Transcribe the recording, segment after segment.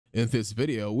In this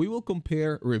video, we will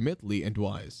compare Remitly and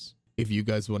Wise. If you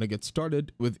guys want to get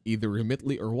started with either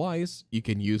Remitly or Wise, you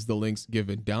can use the links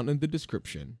given down in the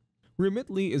description.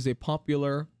 Remitly is a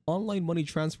popular online money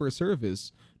transfer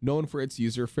service known for its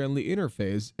user-friendly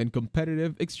interface and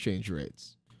competitive exchange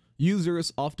rates.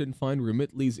 Users often find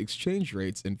Remitly's exchange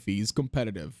rates and fees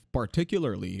competitive,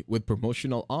 particularly with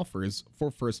promotional offers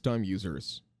for first-time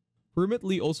users.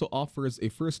 Remitly also offers a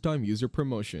first-time user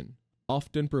promotion,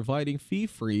 often providing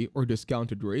fee-free or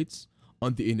discounted rates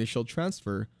on the initial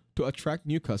transfer to attract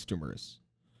new customers.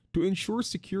 To ensure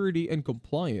security and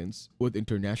compliance with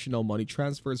international money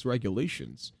transfers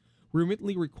regulations,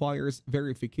 Remitly requires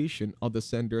verification of the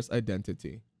sender's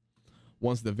identity.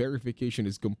 Once the verification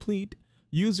is complete,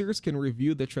 users can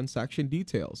review the transaction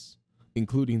details,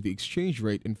 including the exchange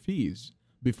rate and fees,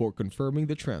 before confirming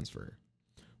the transfer.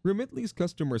 Remitly's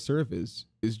customer service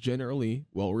is generally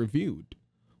well-reviewed,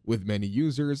 with many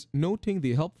users noting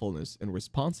the helpfulness and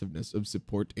responsiveness of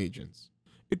support agents.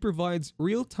 It provides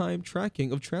real-time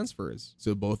tracking of transfers,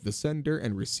 so both the sender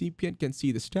and recipient can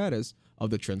see the status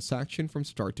of the transaction from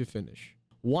start to finish.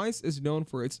 Wise is known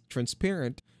for its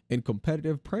transparent and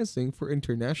competitive pricing for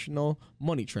international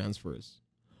money transfers.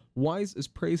 Wise is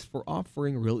praised for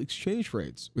offering real exchange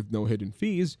rates with no hidden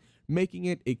fees, making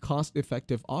it a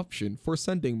cost-effective option for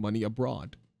sending money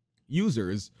abroad.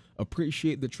 Users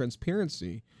appreciate the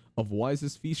transparency of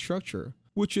Wise's fee structure,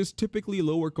 which is typically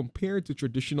lower compared to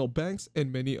traditional banks and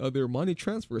many other money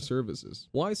transfer services.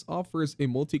 Wise offers a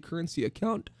multi-currency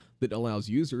account that allows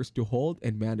users to hold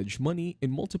and manage money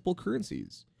in multiple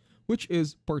currencies, which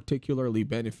is particularly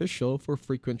beneficial for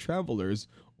frequent travelers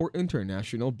or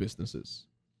international businesses.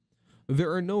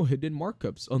 There are no hidden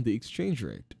markups on the exchange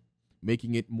rate,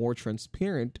 making it more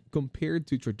transparent compared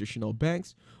to traditional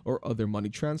banks or other money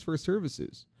transfer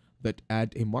services that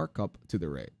add a markup to the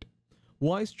rate.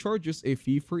 Wise charges a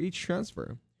fee for each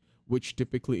transfer, which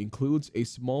typically includes a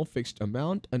small fixed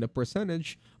amount and a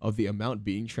percentage of the amount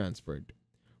being transferred.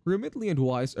 Remitly and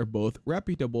Wise are both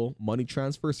reputable money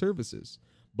transfer services,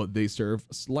 but they serve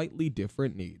slightly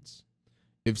different needs.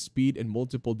 If speed and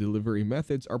multiple delivery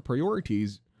methods are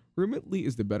priorities, Remitly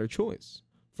is the better choice.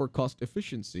 For cost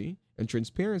efficiency and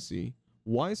transparency,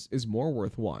 Wise is more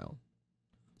worthwhile.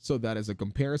 So that is a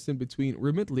comparison between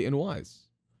Remitly and Wise.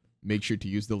 Make sure to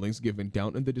use the links given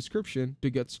down in the description to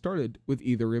get started with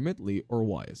either Remitly or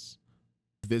Wise.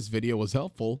 If this video was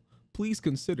helpful, please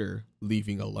consider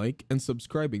leaving a like and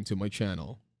subscribing to my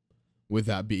channel. With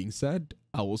that being said,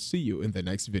 I will see you in the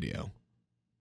next video.